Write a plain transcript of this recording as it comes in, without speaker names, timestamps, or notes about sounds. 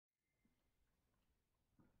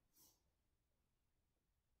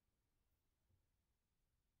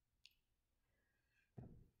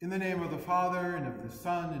In the name of the Father, and of the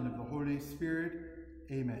Son, and of the Holy Spirit,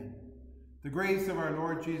 amen. The grace of our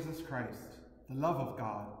Lord Jesus Christ, the love of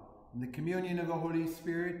God, and the communion of the Holy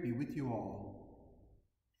Spirit be with you all.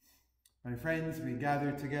 My friends, we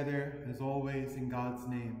gather together, as always, in God's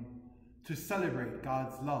name, to celebrate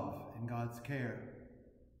God's love and God's care.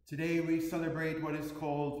 Today we celebrate what is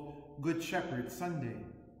called Good Shepherd Sunday,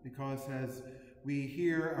 because as we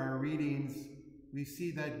hear our readings, we see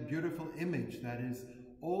that beautiful image that is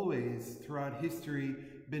always throughout history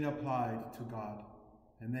been applied to God.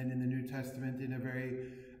 And then in the New Testament in a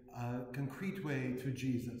very concrete way to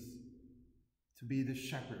Jesus, to be the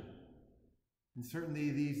shepherd. And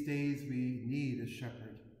certainly these days we need a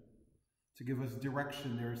shepherd to give us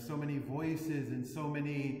direction. There are so many voices and so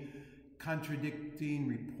many contradicting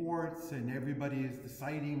reports, and everybody is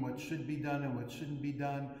deciding what should be done and what shouldn't be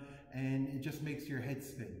done, and it just makes your head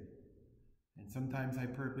spin. And sometimes I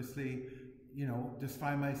purposely just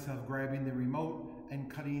find myself grabbing the remote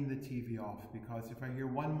and cutting the TV off, because if I hear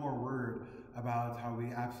one more word about how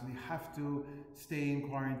we absolutely have to stay in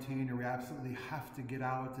quarantine, or we absolutely have to get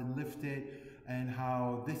out and lift it, and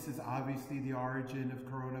how this is obviously the origin of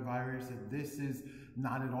coronavirus, and this is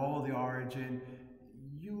not at all the origin,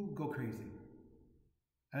 you go crazy.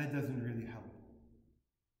 And it doesn't really help.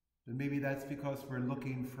 But maybe that's because we're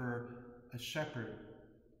looking for a shepherd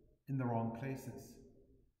in the wrong places.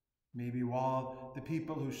 Maybe while the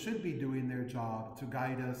people who should be doing their job to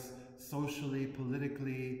guide us socially,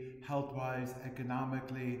 politically, health-wise,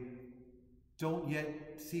 economically, don't yet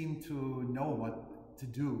seem to know what to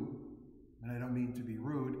do, and I don't mean to be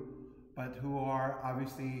rude, but who are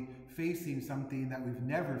obviously facing something that we've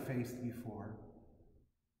never faced before.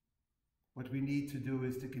 What we need to do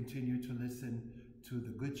is to continue to listen to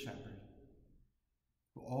the Good Shepherd,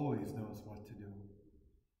 who always knows what to do,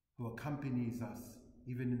 who accompanies us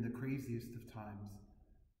even in the craziest of times,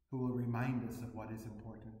 who will remind us of what is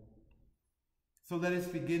important. So let us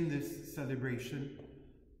begin this celebration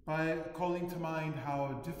by calling to mind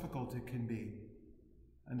how difficult it can be,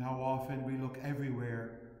 and how often we look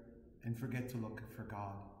everywhere and forget to look for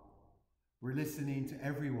God. We're listening to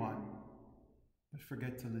everyone, but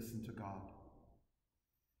forget to listen to God.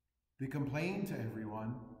 We complain to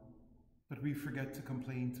everyone, but we forget to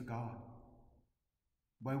complain to God.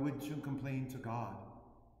 Why wouldn't you complain to God?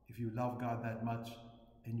 If you love God that much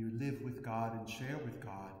and you live with God and share with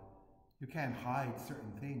God, you can't hide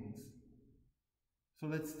certain things. So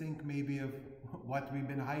let's think maybe of what we've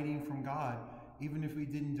been hiding from God, even if we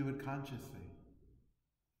didn't do it consciously.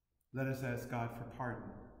 Let us ask God for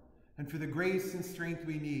pardon and for the grace and strength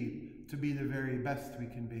we need to be the very best we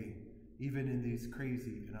can be, even in these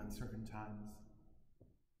crazy and uncertain times.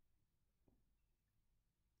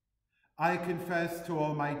 I confess to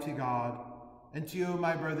Almighty God and to you,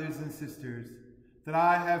 my brothers and sisters, that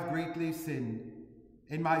I have greatly sinned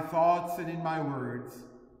in my thoughts and in my words,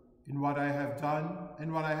 in what I have done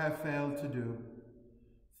and what I have failed to do,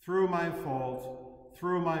 through my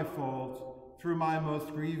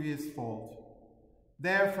most grievous fault.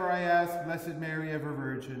 Therefore I ask Blessed Mary, ever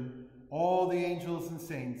Virgin, all the angels and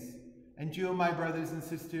saints, and you, my brothers and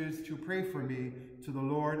sisters, to pray for me to the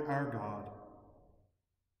Lord our God.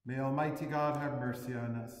 May Almighty God have mercy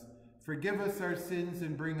on us, forgive us our sins,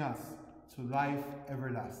 and bring us to life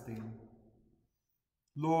everlasting.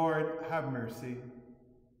 Lord, have mercy.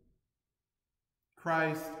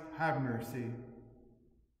 Christ, have mercy.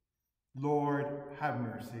 Lord, have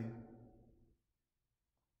mercy.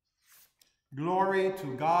 Glory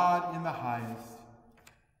to God in the highest,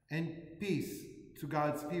 and peace to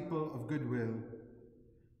God's people of good will.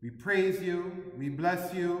 We praise you, we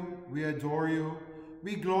bless you, we adore you,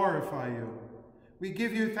 we glorify you. We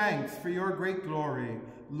give you thanks for your great glory,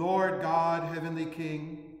 Lord God, Heavenly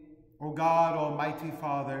King, O God, Almighty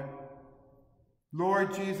Father,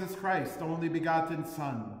 Lord Jesus Christ, only begotten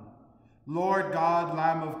Son, Lord God,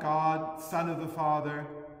 Lamb of God, Son of the Father,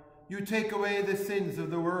 you take away the sins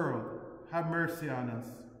of the world, have mercy on us.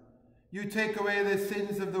 You take away the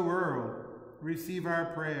sins of the world, receive our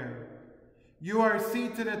prayer. You are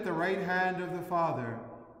seated at the right hand of the Father,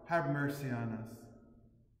 have mercy on us.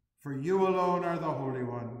 For you alone are the Holy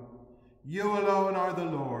One. You alone are the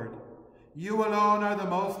Lord. You alone are the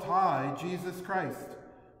Most High, Jesus Christ,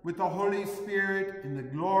 with the Holy Spirit, in the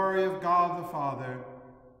glory of God the Father.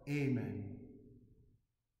 Amen.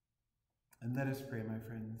 And let us pray, my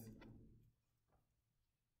friends.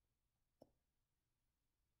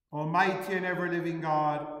 Almighty and ever-living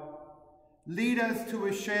God, lead us to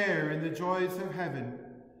a share in the joys of heaven,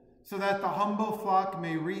 so that the humble flock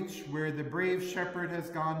may reach where the brave shepherd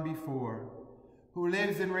has gone before, who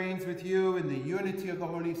lives and reigns with you in the unity of the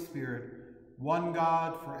Holy Spirit, one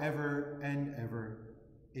God, forever and ever.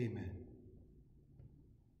 Amen.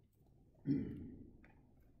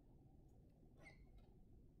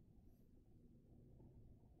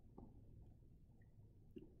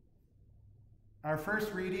 Our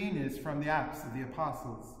first reading is from the Acts of the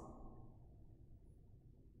Apostles.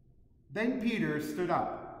 Then Peter stood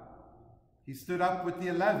up. He stood up with the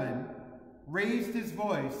 11, raised his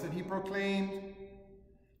voice, and he proclaimed,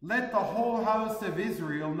 "Let the whole house of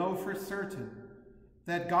Israel know for certain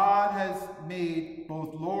that God has made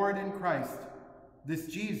both Lord and Christ, this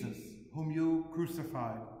Jesus whom you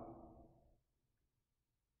crucified."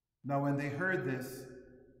 Now when they heard this,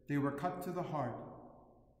 they were cut to the heart.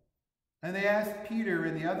 And they asked Peter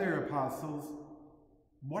and the other apostles,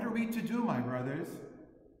 "What are we to do, my brothers?"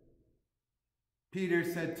 Peter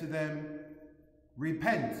said to them,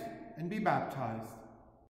 "Repent and be baptized,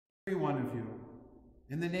 every one of you,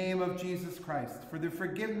 in the name of Jesus Christ, for the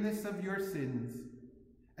forgiveness of your sins,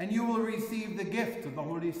 and you will receive the gift of the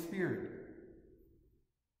Holy Spirit.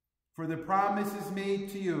 For the promise is made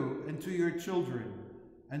to you and to your children,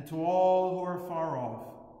 and to all who are far off,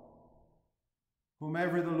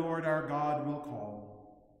 whomever the Lord our God will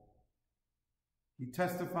call." He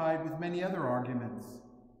testified with many other arguments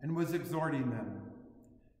and was exhorting them,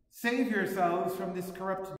 "Save yourselves from this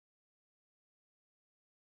corrupt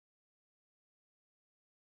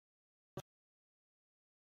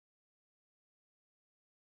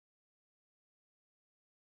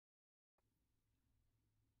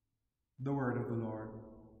The word of the Lord.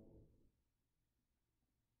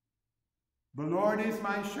 The Lord is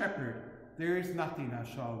my shepherd, there is nothing I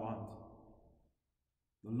shall want.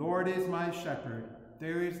 The Lord is my shepherd,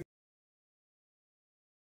 there is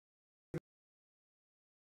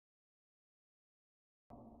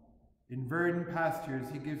In verdant pastures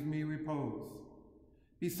he gives me repose.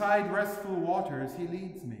 Beside restful waters he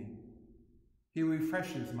leads me. He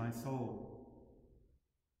refreshes my soul.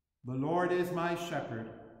 The Lord is my shepherd,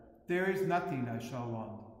 there is nothing I shall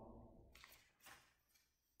want.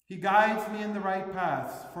 He guides me in the right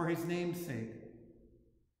paths for his name's sake.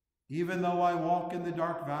 Even though I walk in the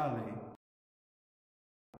dark valley,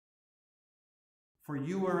 for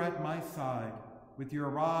you are at my side with your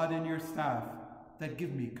rod and your staff that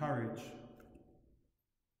give me courage.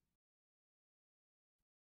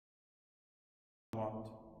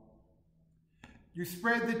 You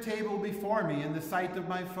spread the table before me in the sight of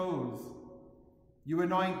my foes. You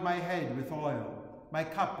anoint my head with oil, my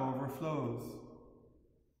cup overflows.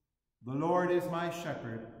 The Lord is my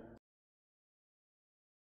shepherd.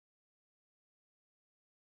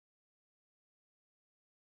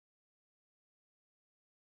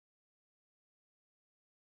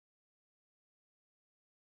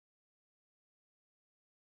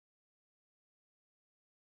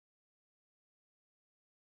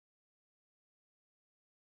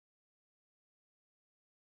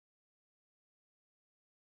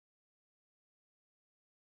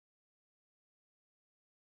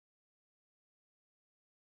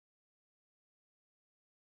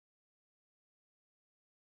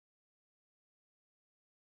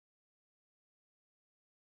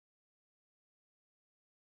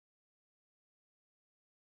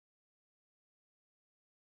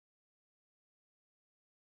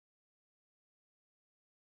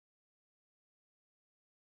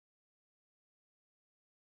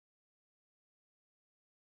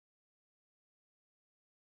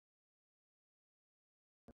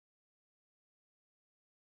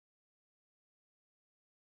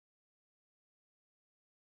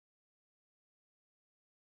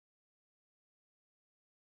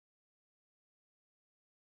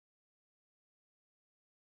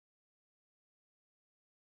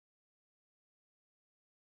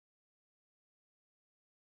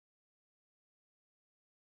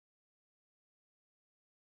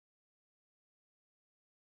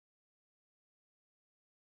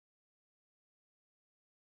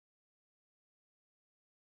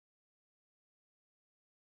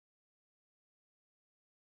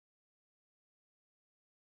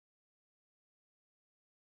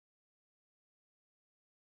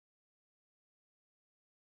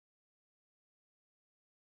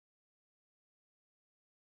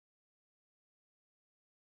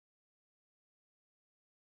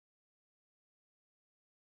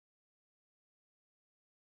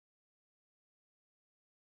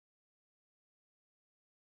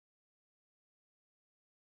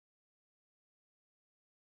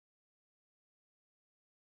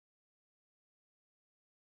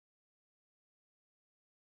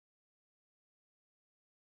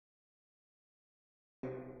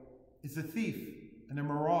 Is a thief and a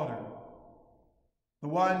marauder. The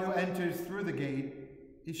one who enters through the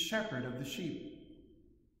gate is shepherd of the sheep.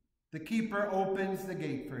 The keeper opens the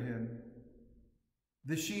gate for him.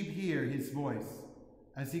 The sheep hear his voice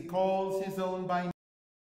as he calls his own by name.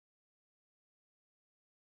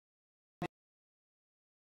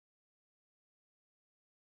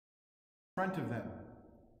 In front of them,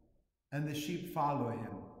 and the sheep follow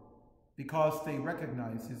him because they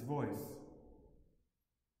recognize his voice.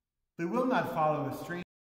 They will not follow a stranger.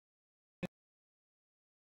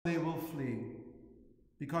 They will flee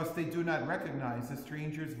because they do not recognize a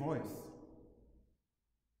stranger's voice.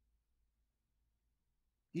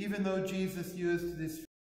 Even though Jesus used this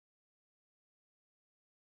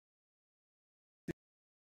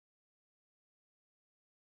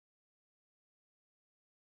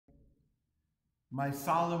my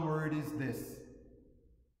solemn word is this: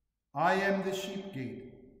 I am the sheep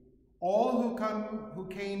gate. All who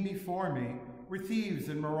came before me were thieves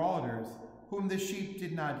and marauders, whom the sheep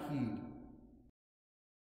did not heed.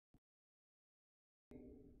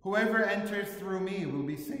 Whoever enters through me will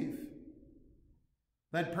be safe.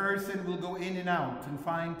 That person will go in and out and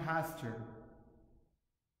find pasture.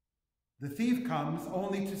 The thief comes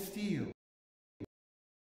only to steal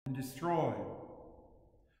and destroy.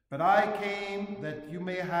 But I came that you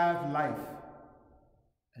may have life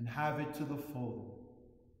and have it to the full.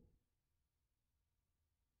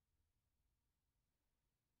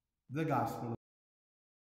 The Gospel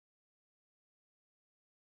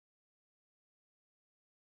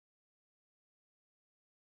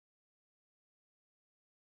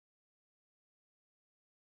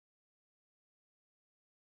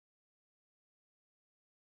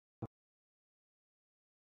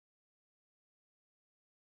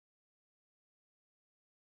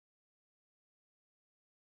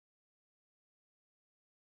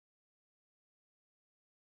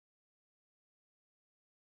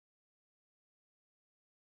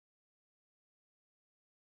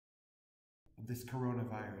of this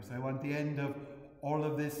coronavirus. I want the end of all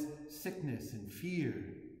of this sickness and fear.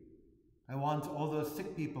 I want all those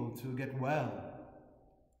sick people to get well.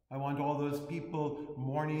 I want all those people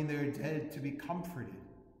mourning their dead to be comforted.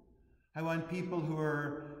 I want people who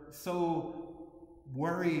are so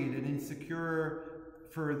worried and insecure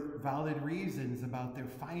for valid reasons about their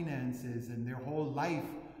finances and their whole life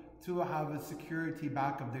to have a security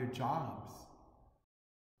back of their jobs.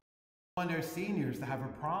 I want our seniors to have a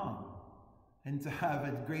prom and to have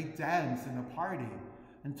a great dance and a party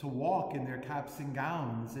and to walk in their caps and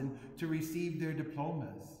gowns and to receive their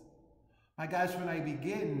diplomas. My gosh, when I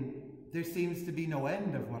begin, there seems to be no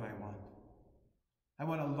end of what I want. I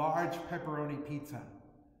want a large pepperoni pizza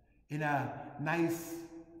in a nice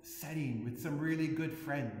setting with some really good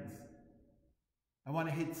friends. I want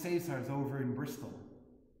to hit Cesar's over in Bristol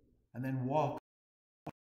and then walk,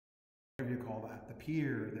 whatever you call that, the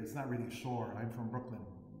pier. It's not really a shore. I'm from Brooklyn.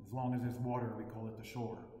 As long as there's water, we call it the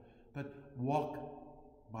shore. But walk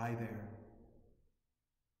by there.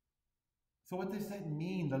 So what does that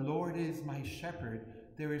mean? The Lord is my shepherd.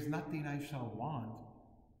 There is nothing I shall want.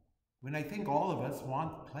 When I think all of us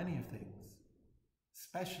want plenty of things,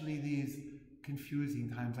 especially these confusing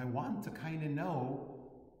times. I want to kind of know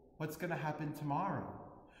what's going to happen tomorrow,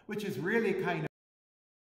 which is really kind of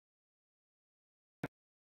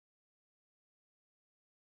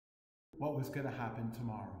what was going to happen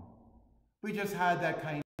tomorrow. We just had that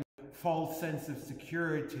kind of false sense of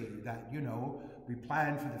security that, we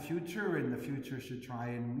plan for the future and the future should try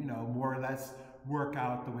and, more or less work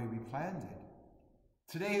out the way we planned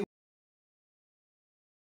it. Today,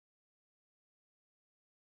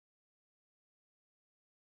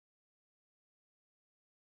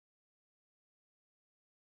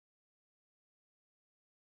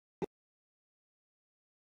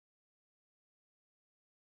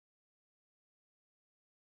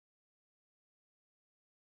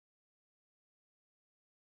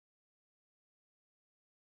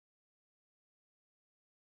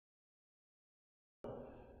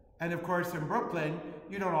 and of course, in Brooklyn,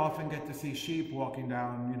 you don't often get to see sheep walking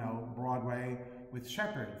down, Broadway with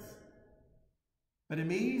shepherds. But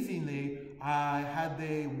amazingly, I had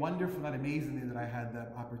the wonderful, not amazingly that I had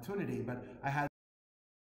the opportunity, but I had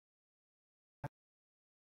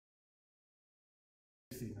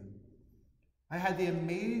the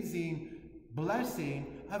amazing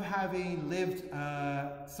blessing of having lived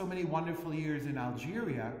so many wonderful years in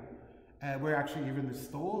Algeria, where actually even the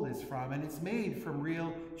stole is from, and it's made from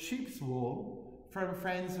real sheep's wool from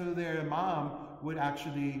friends who their mom would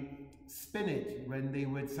actually spin it when they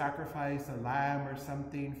would sacrifice a lamb or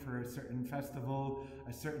something for a certain festival,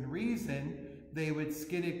 a certain reason. They would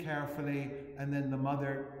skin it carefully, and then the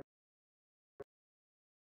mother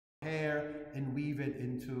hair and weave it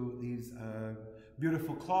into these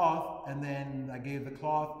beautiful cloth, and then I gave the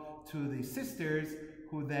cloth to the sisters,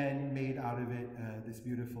 who then made out of it this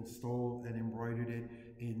beautiful stole and embroidered it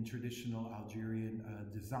in traditional Algerian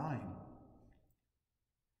design.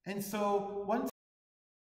 And so one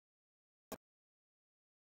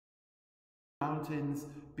mountains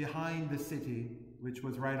behind the city, which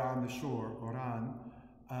was right on the shore, Oran,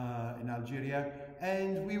 in Algeria,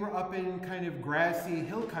 and we were up in kind of grassy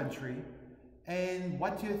hill country. And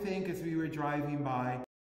what do you think, as we were driving by,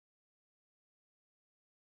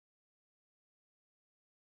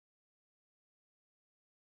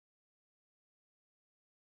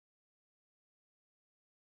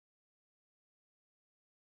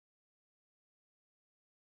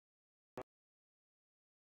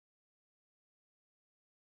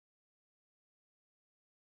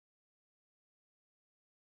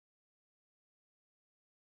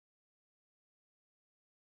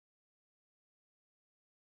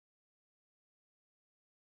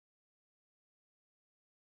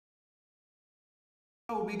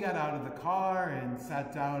 so we got out of the car and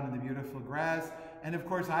sat down in the beautiful grass, and of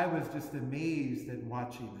course I was just amazed at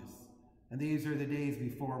watching this. And these are the days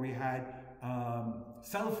before we had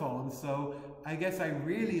cell phones, so I guess I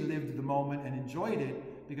really lived the moment and enjoyed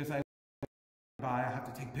it, because I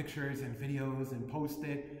have to take pictures and videos and post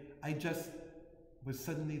it. I just was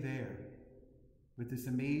suddenly there with this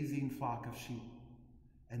amazing flock of sheep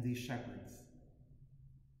and these shepherds.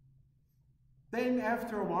 Then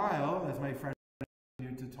after a while, as my friend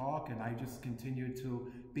to talk and I just continued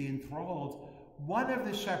to be enthralled, one of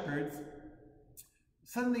the shepherds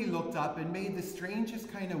suddenly looked up and made the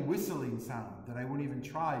strangest kind of whistling sound that I wouldn't even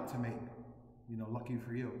try to make, you know, lucky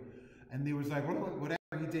for you. And he was like, whatever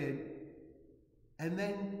he did. And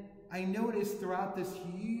then I noticed throughout this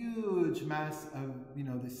huge mass of, you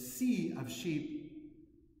know, this sea of sheep,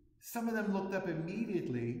 some of them looked up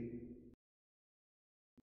immediately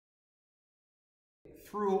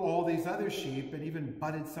through all these other sheep and even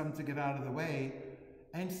butted some to get out of the way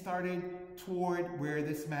and started toward where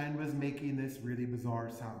this man was making this really bizarre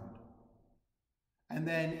sound. And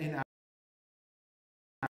then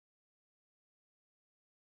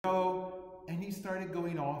and he started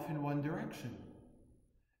going off in one direction.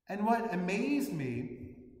 And what amazed me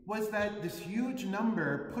was that this huge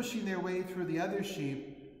number pushing their way through the other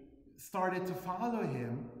sheep started to follow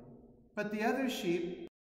him, but the other sheep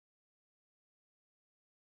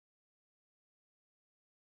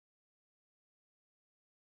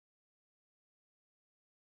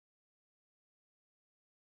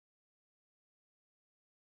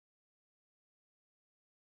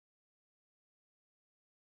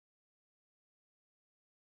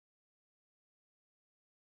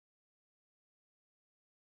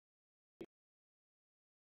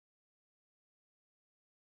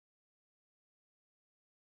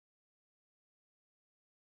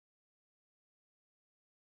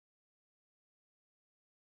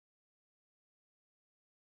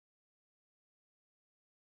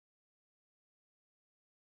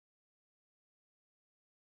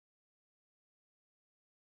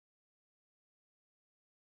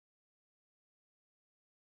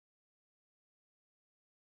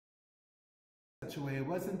such a way. It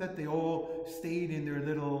wasn't that they all stayed in their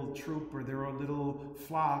little troop or their little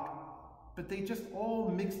flock, but they just all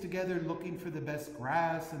mixed together looking for the best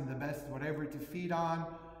grass and the best whatever to feed on.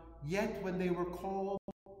 Yet when they were called,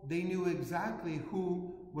 they knew exactly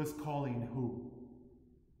who was calling who.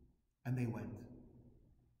 And they went.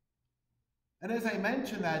 And as I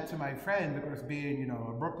mentioned that to my friend, of course being, you know,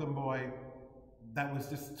 a Brooklyn boy, that was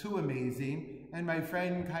just too amazing. And my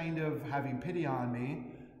friend, kind of having pity on me,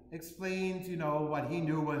 explained, you know, what he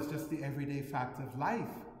knew was just the everyday fact of life.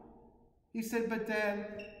 He said, but then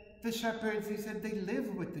the shepherds, he said, they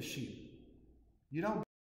live with the sheep. You don't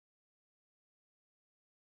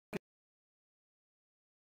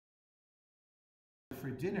for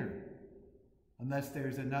dinner unless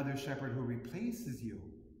there's another shepherd who replaces you.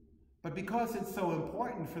 But because it's so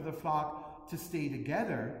important for the flock to stay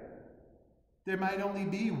together, there might only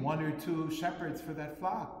be one or two shepherds for that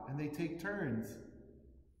flock, and they take turns,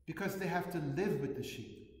 because they have to live with the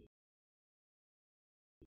sheep.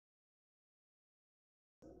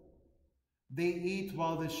 They eat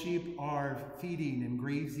while the sheep are feeding and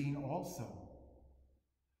grazing also.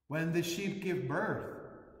 When the sheep give birth,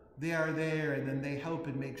 they are there, and then they help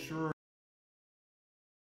and make sure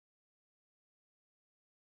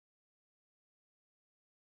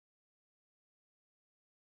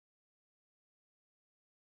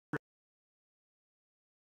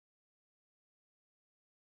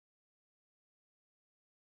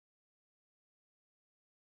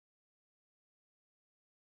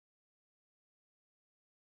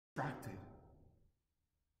distracted.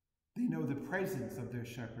 They know the presence of their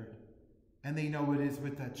shepherd, and they know it is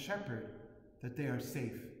with that shepherd that they are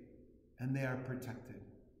safe and they are protected.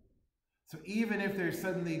 So even if they're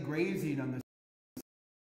suddenly grazing on this,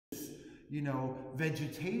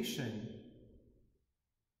 vegetation,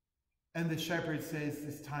 and the shepherd says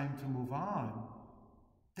it's time to move on,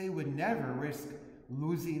 they would never risk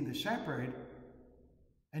losing the shepherd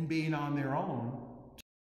and being on their own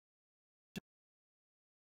to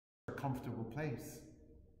a comfortable place.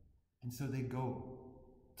 And so they go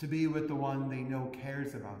to be with the one they know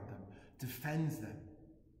cares about them, defends them,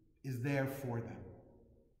 is there for them.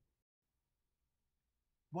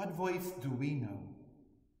 What voice do we know?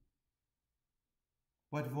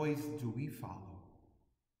 What voice do we follow?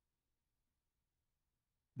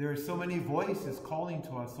 There are so many voices calling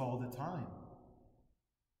to us all the time.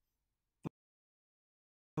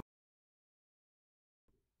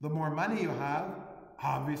 The more money you have,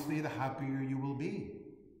 obviously the happier you will be.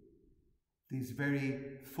 These very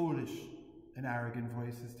foolish and arrogant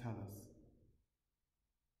voices tell us.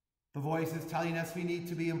 The voices telling us we need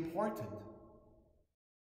to be important.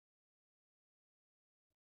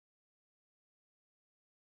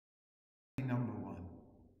 Number one.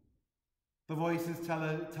 The voices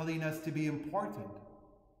telling us to be important.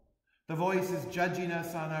 The voices judging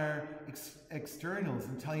us on our externals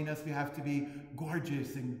and telling us we have to be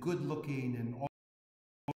gorgeous and good looking and all.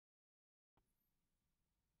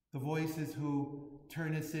 The voices who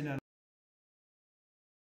turn us in on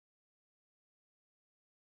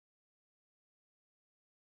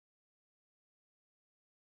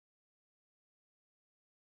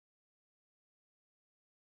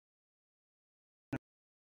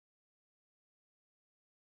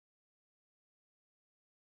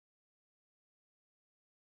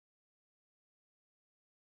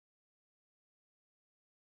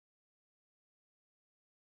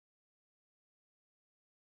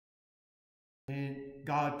and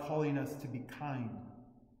God calling us to be kind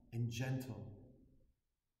and gentle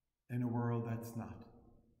in a world that's not.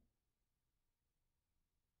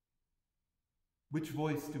 Which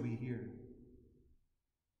voice do we hear?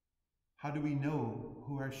 How do we know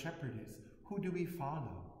who our shepherd is? Who do we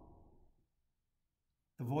follow?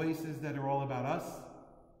 The voices that are all about us,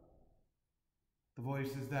 the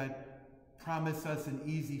voices that promise us an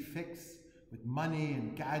easy fix with money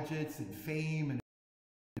and gadgets and fame, and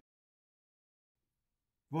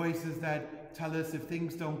voices that tell us if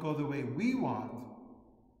things don't go the way we want,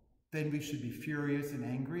 then we should be furious and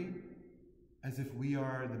angry, as if we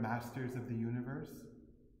are the masters of the universe.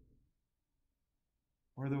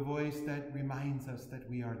 Or the voice that reminds us that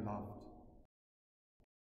we are loved.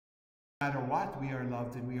 No matter what, we are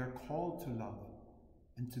loved, and we are called to love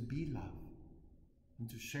and to be loved and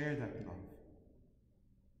to share that love.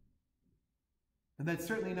 And that's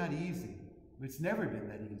certainly not easy. It's never been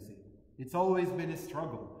that easy. It's always been a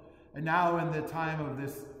struggle. And now in the time of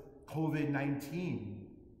this COVID-19,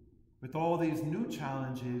 with all these new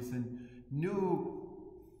challenges and new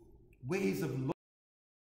ways of looking,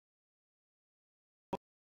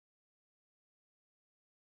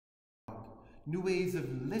 new ways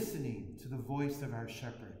of listening to the voice of our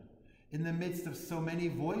shepherd, in the midst of so many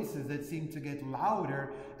voices that seem to get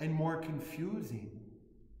louder and more confusing,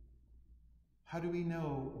 how do we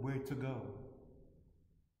know where to go?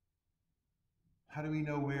 How do we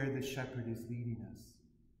know where the shepherd is leading us?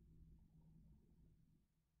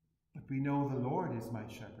 But we know the Lord is my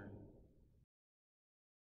shepherd.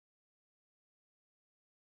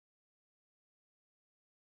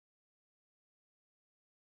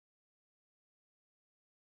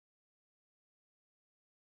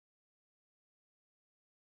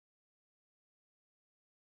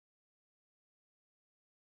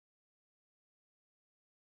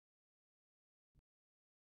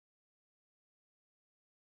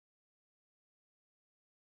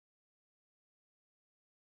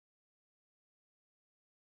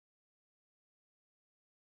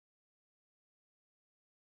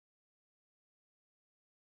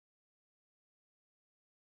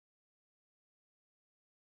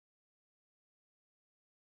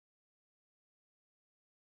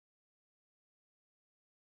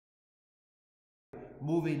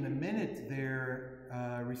 Moving the minute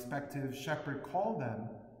their respective shepherd called them,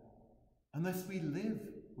 unless we live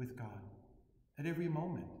with God at every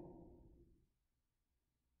moment,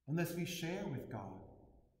 unless we share with God,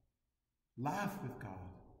 laugh with God,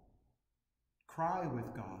 cry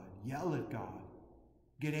with God, yell at God,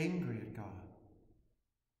 get angry at God.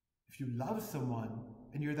 If you love someone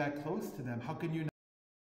and you're that close to them, how can you not?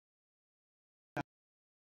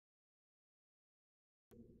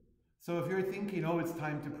 So if you're thinking, oh, it's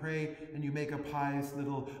time to pray, and you make a pious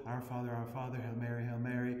little Our Father, Hail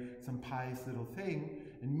Mary, some pious little thing,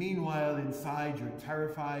 and meanwhile inside you're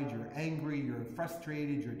terrified, you're angry, you're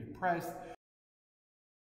frustrated, you're depressed,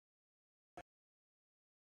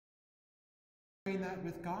 sharing that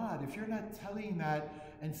with God, if you're not telling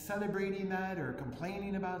that and celebrating that or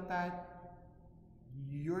complaining about that,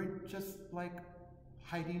 you're just like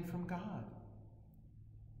hiding from God.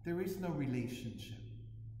 There is no relationship.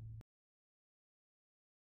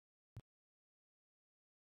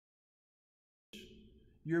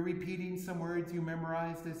 You're repeating some words you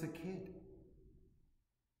memorized as a kid.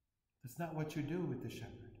 That's not what you do with the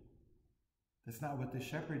shepherd. That's not what the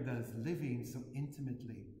shepherd does, living so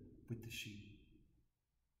intimately with the sheep.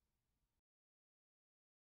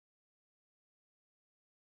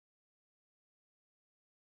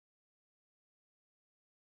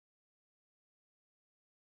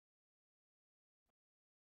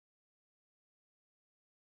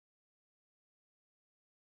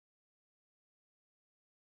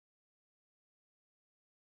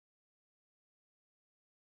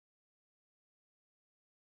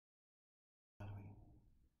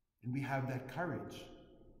 And we have that courage.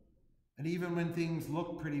 And even when things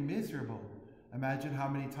look pretty miserable, imagine how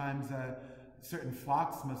many times certain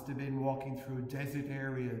flocks must have been walking through desert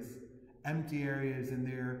areas, empty areas, and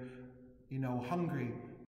they're, hungry.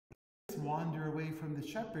 They just wander away from the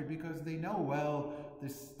shepherd because they know, well,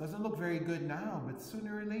 this doesn't look very good now, but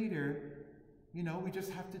sooner or later, we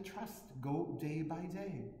just have to trust, go day by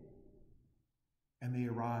day. And they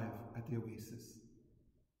arrive at the oasis.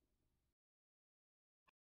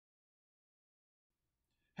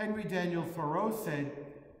 Henry Daniel Thoreau said,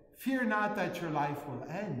 "Fear not that your life will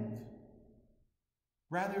end.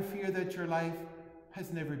 Rather fear that your life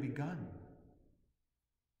has never begun."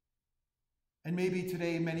 And maybe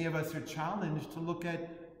today many of us are challenged to look at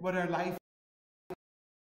what our life is.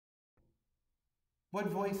 What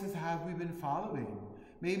voices have we been following?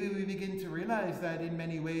 Maybe we begin to realize that in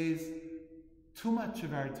many ways, too much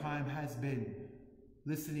of our time has been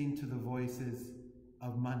listening to the voices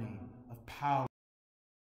of money, of power,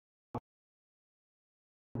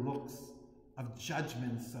 looks, of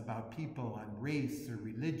judgments about people on race or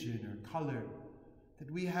religion or color, that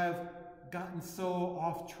we have gotten so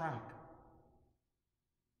off track.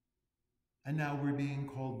 And now we're being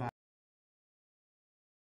called back.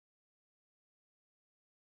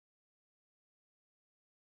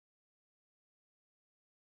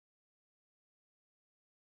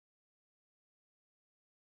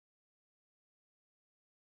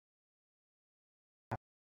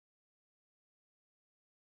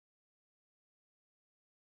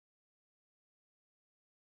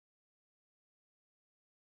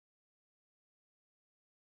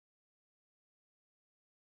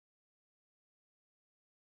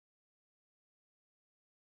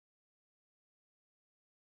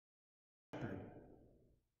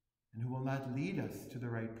 And who will not lead us to the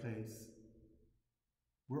right place.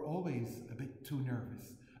 We're always a bit too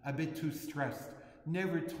nervous, a bit too stressed,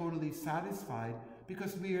 never totally satisfied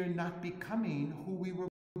because we are not becoming who we were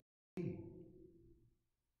going to be.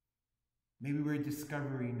 Maybe we're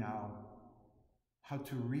discovering now how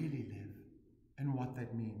to really live and what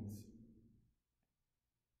that means.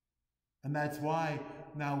 And that's why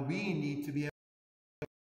now we need to be able to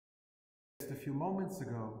just a few moments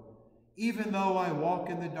ago. Even though I walk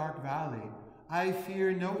in the dark valley, I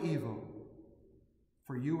fear no evil,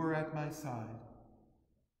 for you are at my side.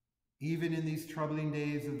 Even in these troubling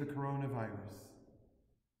days of the coronavirus,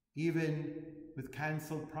 even with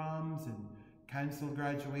canceled proms and canceled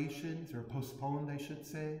graduations, or postponed, I should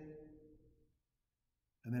say,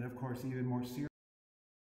 and then of course even more serious,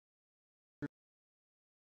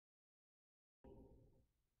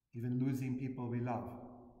 even losing people we love,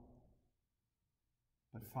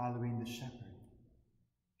 but following the shepherd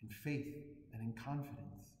in faith and in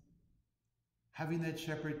confidence. Having that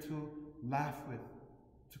shepherd to laugh with,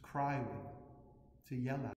 to cry with, to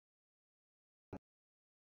yell at,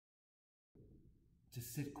 to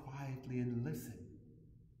sit quietly and listen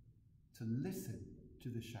to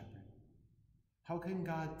the shepherd. How can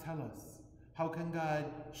God tell us? How can God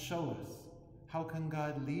show us? How can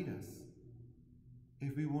God lead us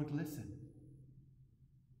if we won't listen?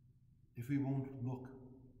 If we won't look?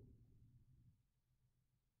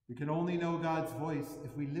 We can only know God's voice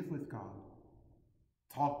if we live with God,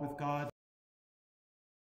 talk with God,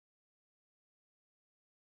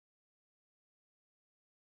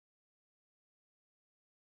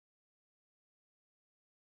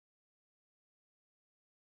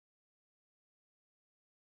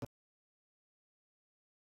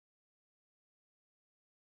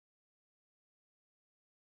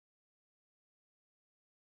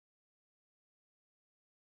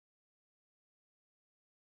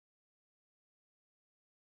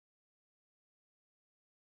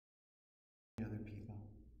 other people.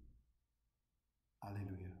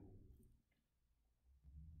 Alleluia.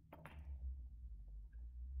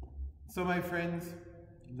 So, my friends,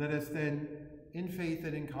 let us then, in faith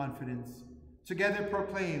and in confidence, together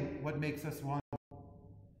proclaim what makes us one.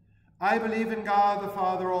 I believe in God, the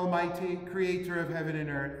Father Almighty, creator of heaven and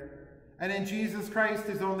earth, and in Jesus Christ,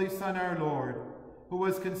 his only Son, our Lord, who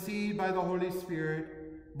was conceived by the Holy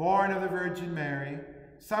Spirit, born of the Virgin Mary,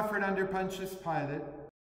 suffered under Pontius Pilate,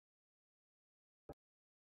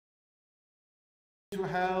 to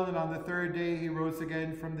hell, and on the third day he rose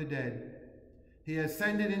again from the dead. He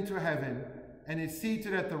ascended into heaven and is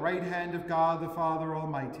seated at the right hand of God the Father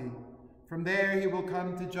Almighty. From there he will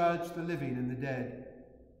come to judge the living and the dead.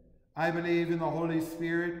 I believe in the Holy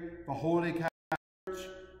Spirit, the Holy Catholic Church,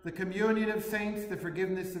 the communion of saints, the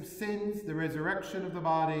forgiveness of sins, the resurrection of the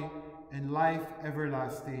body, and life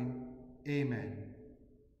everlasting. Amen.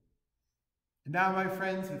 And now, my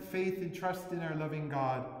friends, with faith and trust in our loving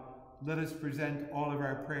God, let us present all of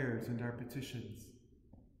our prayers and our petitions.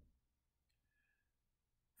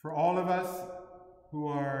 For all of us who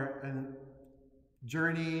are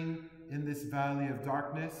journeying in this valley of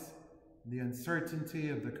darkness, the uncertainty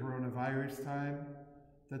of the coronavirus time,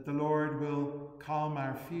 that the Lord will calm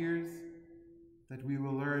our fears, that we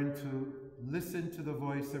will learn to listen to the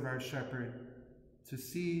voice of our shepherd, to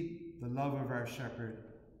see the love of our shepherd,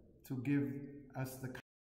 to give us the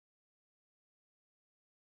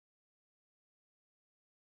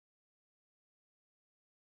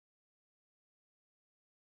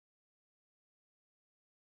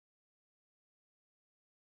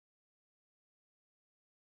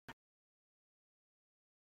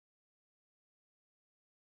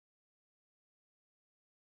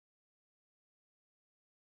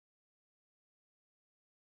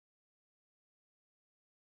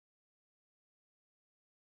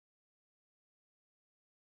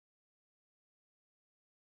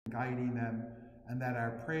guiding them, and that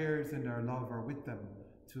our prayers and our love are with them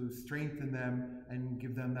to strengthen them and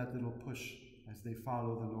give them that little push as they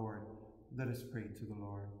follow the Lord. Let us pray to the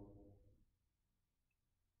Lord.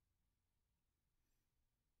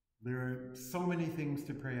 There are so many things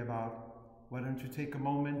to pray about. Why don't you take a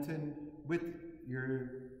moment and with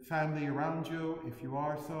your family around you, if you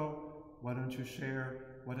are so, why don't you share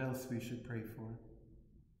what else we should pray for?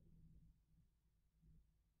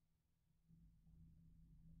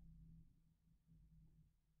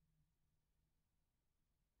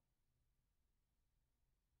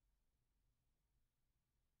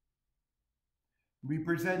 We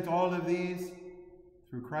present all of these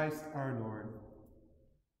through Christ our Lord.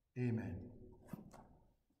 Amen.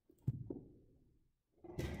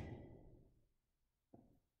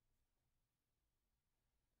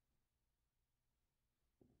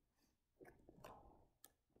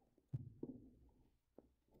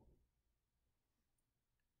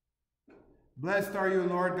 Blessed are you,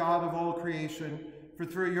 Lord God of all creation, for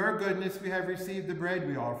through your goodness we have received the bread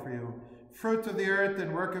we offer you, fruit of the earth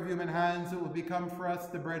and work of human hands, it will become for us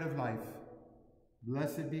the bread of life.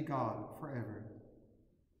 Blessed be God forever.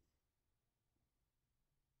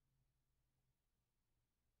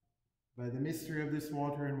 By the mystery of this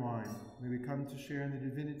water and wine, may we come to share in the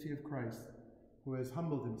divinity of Christ, who has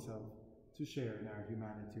humbled himself to share in our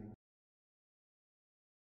humanity.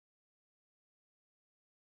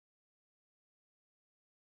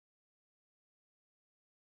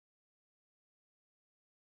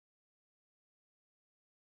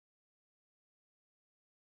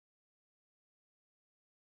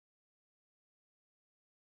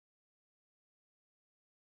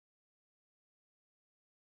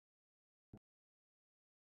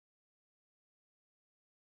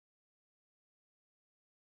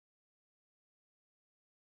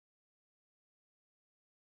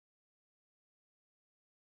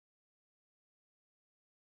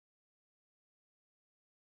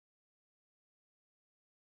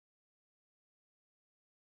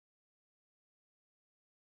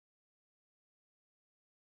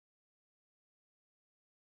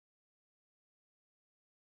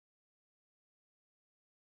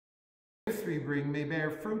 We bring may bear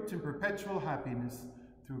fruit and perpetual happiness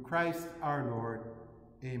through Christ our Lord.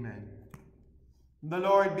 Amen. The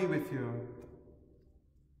Lord be with you.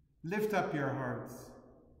 Lift up your hearts.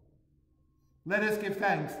 Let us give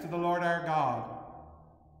thanks to the Lord our God.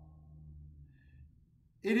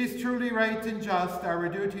 It is truly right and just, our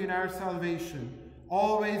duty and our salvation,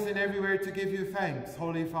 always and everywhere to give you thanks,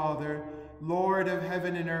 Holy Father, Lord of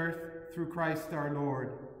heaven and earth, through Christ our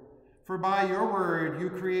Lord. For by your word you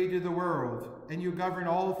created the world, and you govern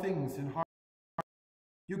all things in harmony.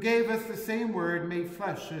 You gave us the same word made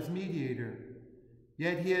flesh as mediator.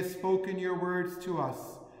 Yet he has spoken your words to us,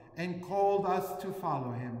 and called us to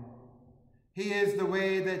follow him. He is the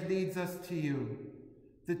way that leads us to you,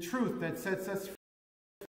 the truth that sets us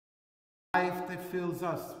free, life that fills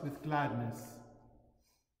us with gladness.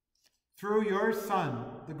 Through your Son,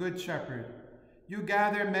 the Good Shepherd, you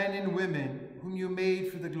gather men and women whom you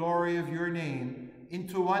made for the glory of your name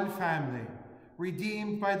into one family,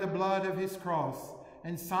 redeemed by the blood of his cross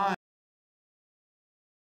and signed.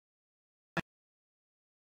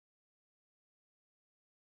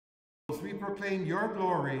 We proclaim your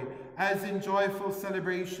glory as in joyful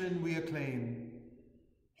celebration we acclaim.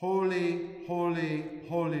 Holy, holy,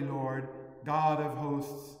 holy Lord, God of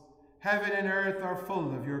hosts, heaven and earth are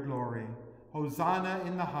full of your glory. Hosanna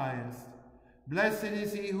in the highest. Blessed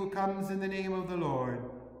is he who comes in the name of the Lord.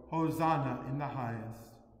 Hosanna in the highest.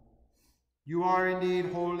 You are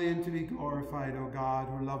indeed holy and to be glorified, O God,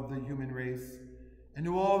 who love the human race, and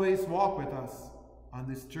who always walk with us on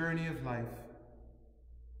this journey of life.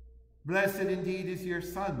 Blessed indeed is your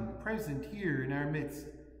Son, present here in our midst,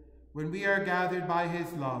 when we are gathered by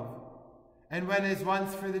his love, and when as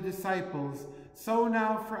once for the disciples, so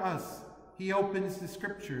now for us, he opens the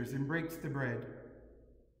scriptures and breaks the bread.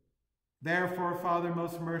 Therefore, Father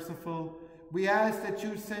most merciful, we ask that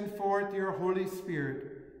you send forth your Holy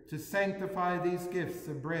Spirit to sanctify these gifts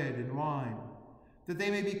of bread and wine, that they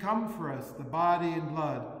may become for us the body and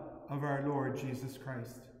blood of our Lord Jesus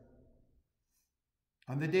Christ.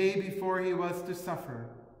 On the day before he was to suffer,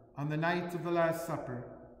 on the night of the Last Supper,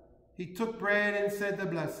 he took bread and said the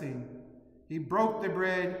blessing. He broke the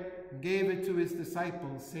bread and gave it to his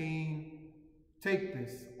disciples, saying, "Take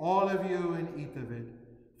this, all of you, and eat of it,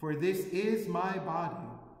 for this is my body,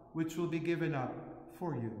 which will be given up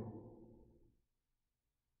for you."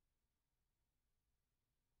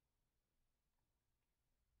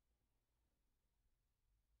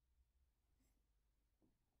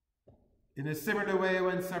 In a similar way,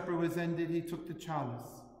 when supper was ended, he took the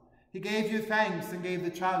chalice. He gave you thanks and gave the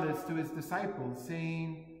chalice to his disciples,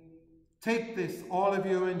 saying, "Take this, all of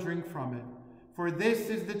you, and drink from it, for this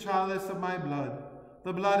is the chalice of my blood,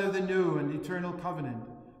 the blood of the new and eternal covenant,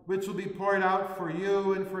 which will be poured out for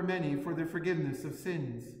you and for many for the forgiveness of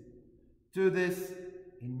sins. Do this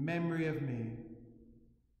in memory of me."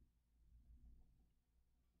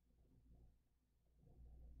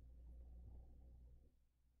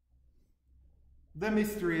 The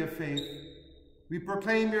mystery of faith. We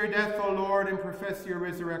proclaim your death, O Lord, and profess your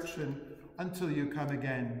resurrection until you come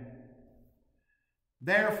again.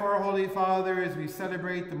 Therefore, Holy Father, as we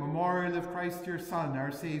celebrate the memorial of Christ your Son,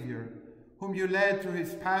 our Saviour, whom you led through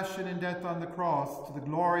his passion and death on the cross to the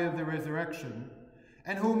glory of the resurrection,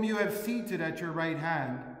 and whom you have seated at your right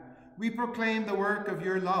hand, we proclaim the work of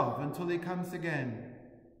your love until he comes again,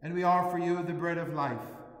 and we offer you the bread of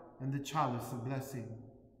life and the chalice of blessing.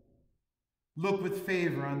 Look with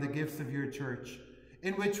favor on the gifts of your church,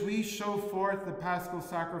 in which we show forth the paschal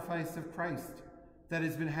sacrifice of Christ that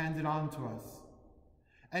has been handed on to us.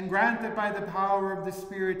 And grant that by the power of the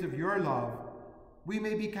Spirit of your love, we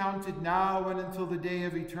may be counted now and until the day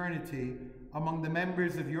of eternity among the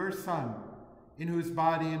members of your Son, in whose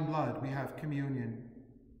body and blood we have communion.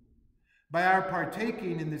 By our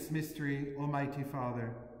partaking in this mystery, Almighty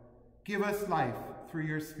Father, give us life through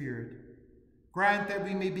your Spirit. Grant that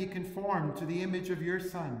we may be conformed to the image of your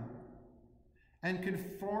Son, and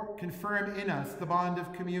confirm in us the bond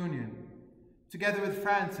of communion, together with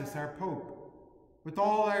Francis, our Pope, with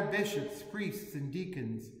all our bishops, priests, and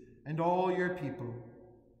deacons, and all your people.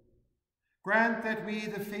 Grant that we,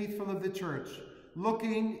 the faithful of the Church,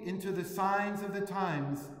 looking into the signs of the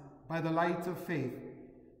times by the light of faith,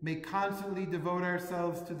 may constantly devote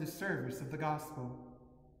ourselves to the service of the gospel.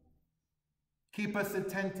 Keep us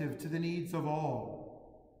attentive to the needs of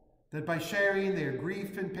all, that by sharing their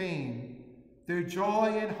grief and pain, their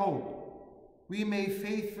joy and hope, we may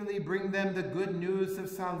faithfully bring them the good news of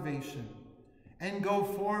salvation and go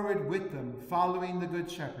forward with them, following the Good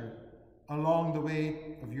Shepherd along the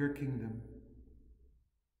way of your kingdom.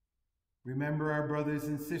 Remember our brothers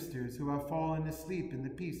and sisters who have fallen asleep in the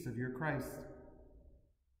peace of your Christ.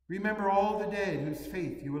 Remember all the dead whose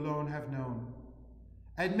faith you alone have known.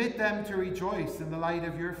 Admit them to rejoice in the light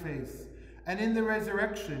of your face, and in the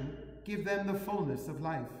resurrection give them the fullness of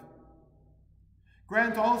life.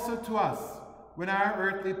 Grant also to us, when our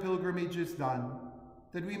earthly pilgrimage is done,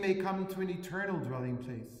 that we may come to an eternal dwelling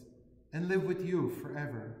place and live with you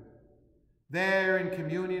forever. There, in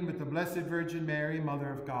communion with the Blessed Virgin Mary,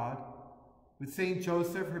 Mother of God, with Saint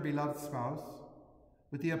Joseph, her beloved spouse,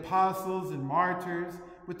 with the apostles and martyrs,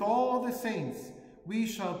 with all the saints, we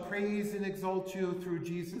shall praise and exalt you through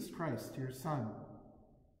Jesus Christ, your Son.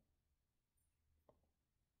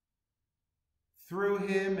 through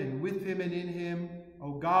him and with him and in him,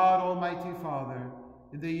 O God, Almighty Father,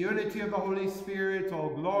 in the unity of the Holy Spirit, all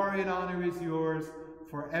glory and honor is yours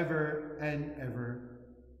forever and ever.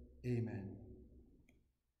 Amen.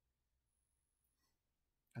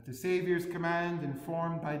 At the Saviour's command,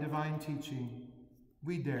 informed by divine teaching,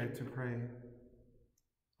 we dare to pray.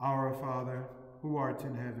 Our Father, who art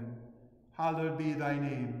in heaven, hallowed be thy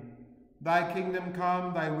name. Thy kingdom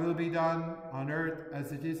come, thy will be done, on earth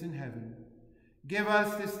as it is in heaven. Give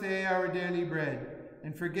us this day our daily bread,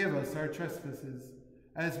 and forgive us our trespasses,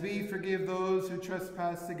 as we forgive those who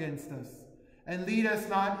trespass against us. And lead us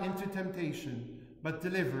not into temptation, but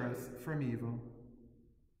deliver us from evil.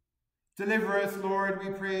 Deliver us, Lord, we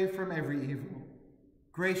pray, from every evil.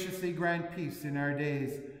 Graciously grant peace in our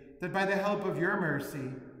days, that by the help of your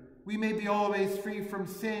mercy, we may be always free from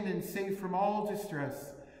sin and safe from all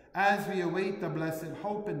distress, as we await the blessed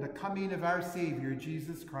hope and the coming of our Saviour,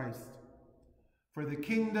 Jesus Christ. For the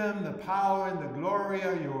kingdom, the power, and the glory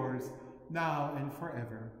are yours, now and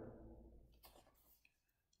forever.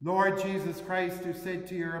 Lord Jesus Christ, who said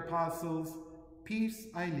to your apostles, "Peace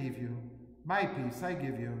I leave you, my peace I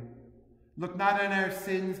give you," look not on our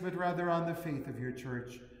sins, but rather on the faith of your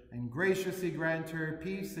church, and graciously grant her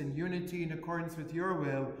peace and unity in accordance with your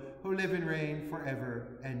will, who live and reign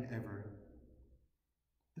forever and ever.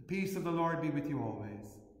 The peace of the Lord be with you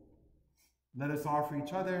always. Let us offer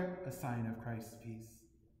each other a sign of Christ's peace.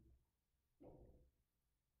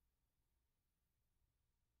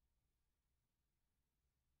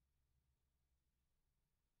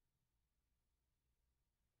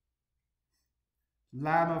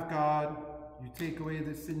 Lamb of God, you take away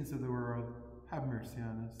the sins of the world, have mercy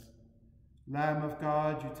on us. Lamb of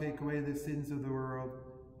God, you take away the sins of the world,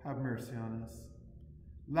 have mercy on us.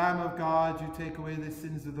 Lamb of God, you take away the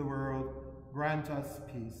sins of the world, grant us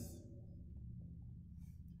peace.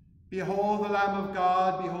 Behold the Lamb of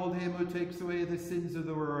God, behold him who takes away the sins of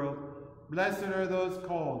the world. Blessed are those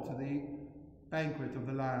called to the banquet of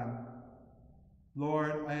the Lamb.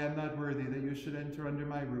 Lord, I am not worthy that you should enter under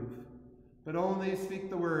my roof, but only speak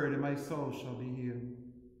the word, and my soul shall be healed.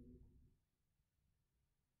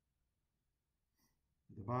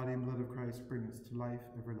 The body and blood of Christ bring us to life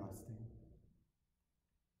everlasting.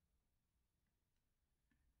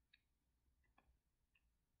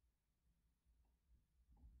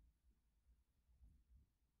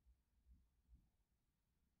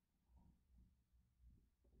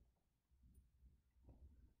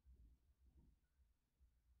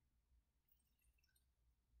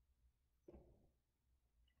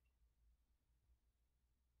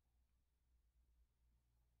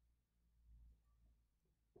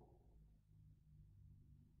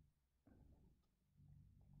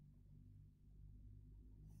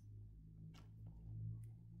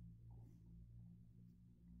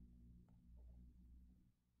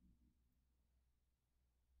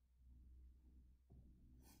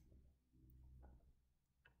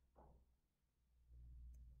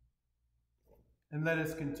 And let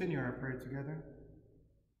us continue our prayer together.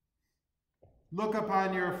 Look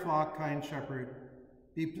upon your flock, kind shepherd.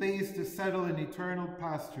 Be pleased to settle in eternal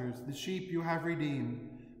pastures the sheep you have redeemed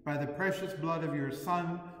by the precious blood of your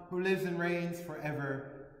Son, who lives and reigns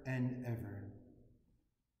forever and ever.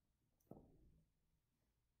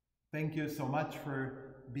 Thank you so much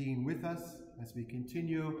for being with us as we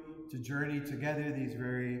continue to journey together these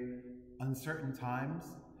very uncertain times.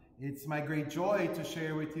 It's my great joy to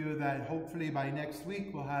share with you that hopefully by next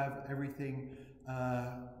week we'll have everything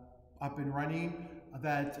up and running,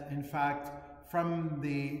 that in fact from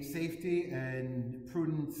the safety and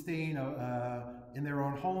prudent staying in their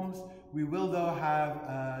own homes, we will though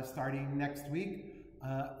have, starting next week,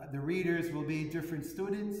 the readers will be different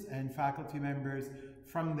students and faculty members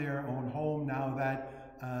from their own home, now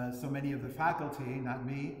that so many of the faculty, not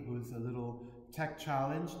me, who's a little tech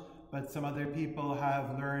challenged, but some other people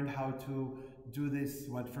have learned how to do this,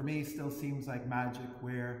 what for me still seems like magic,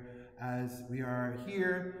 where as we are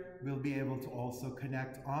here, we'll be able to also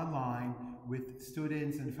connect online with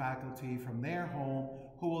students and faculty from their home,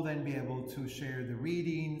 who will then be able to share the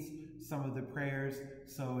readings, some of the prayers.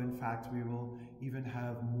 So in fact, we will even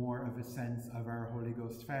have more of a sense of our Holy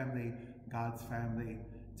Ghost family, God's family,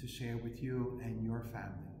 to share with you and your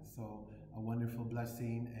family. So a wonderful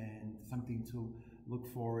blessing and something to look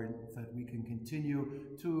forward, so that we can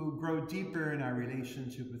continue to grow deeper in our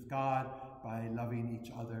relationship with God by loving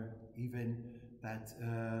each other, even that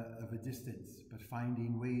of a distance, but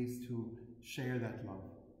finding ways to share that love.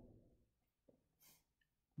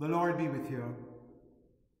 The Lord be with you.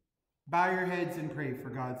 Bow your heads and pray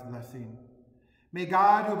for God's blessing. May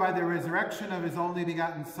God, who by the resurrection of his only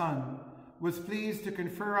begotten Son was pleased to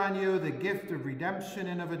confer on you the gift of redemption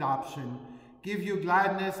and of adoption, give you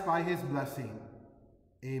gladness by his blessing.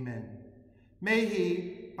 Amen. May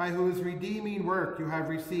he, by whose redeeming work you have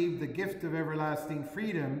received the gift of everlasting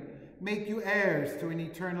freedom, make you heirs to an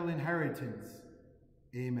eternal inheritance.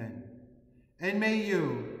 Amen. And may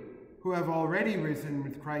you, who have already risen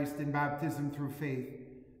with Christ in baptism through faith,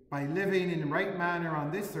 by living in right manner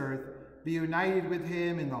on this earth, be united with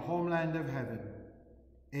him in the homeland of heaven.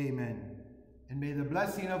 Amen. And may the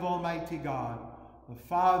blessing of Almighty God, the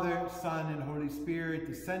Father, Son, and Holy Spirit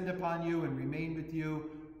descend upon you and remain with you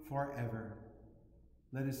forever.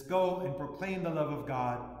 Let us go and proclaim the love of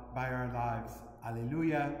God by our lives.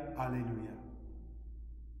 Alleluia, alleluia.